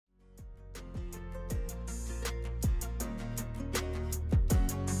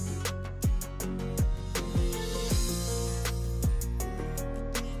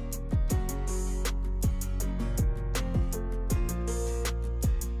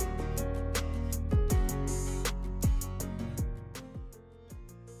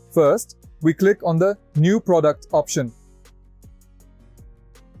First, we click on the New Product option.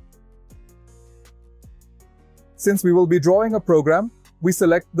 Since we will be drawing a program, we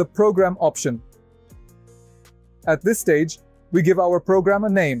select the Program option. At this stage, we give our program a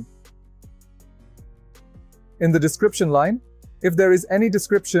name. In the description line, if there is any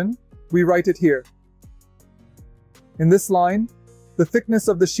description, we write it here. In this line, the thickness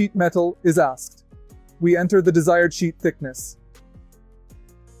of the sheet metal is asked. We enter the desired sheet thickness.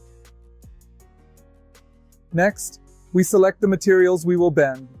 Next, we select the materials we will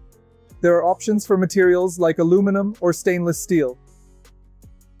bend. There are options for materials like aluminum or stainless steel.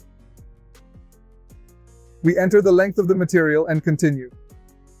 We enter the length of the material and continue.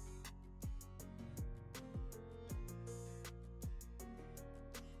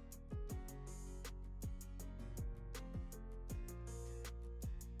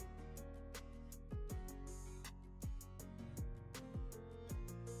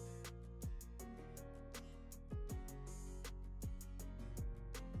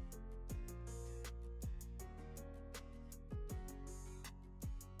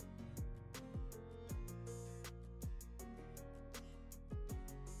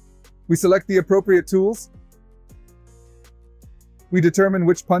 We select the appropriate tools. We determine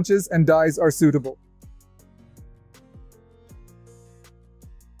which punches and dies are suitable.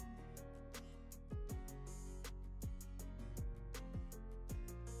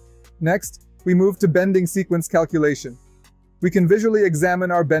 Next, we move to bending sequence calculation. We can visually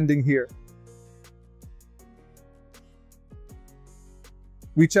examine our bending here.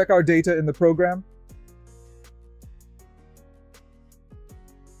 We check our data in the program.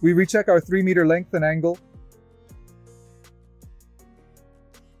 We recheck our 3-meter length and angle.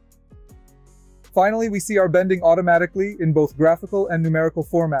 Finally, we see our bending automatically in both graphical and numerical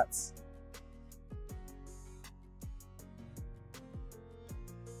formats.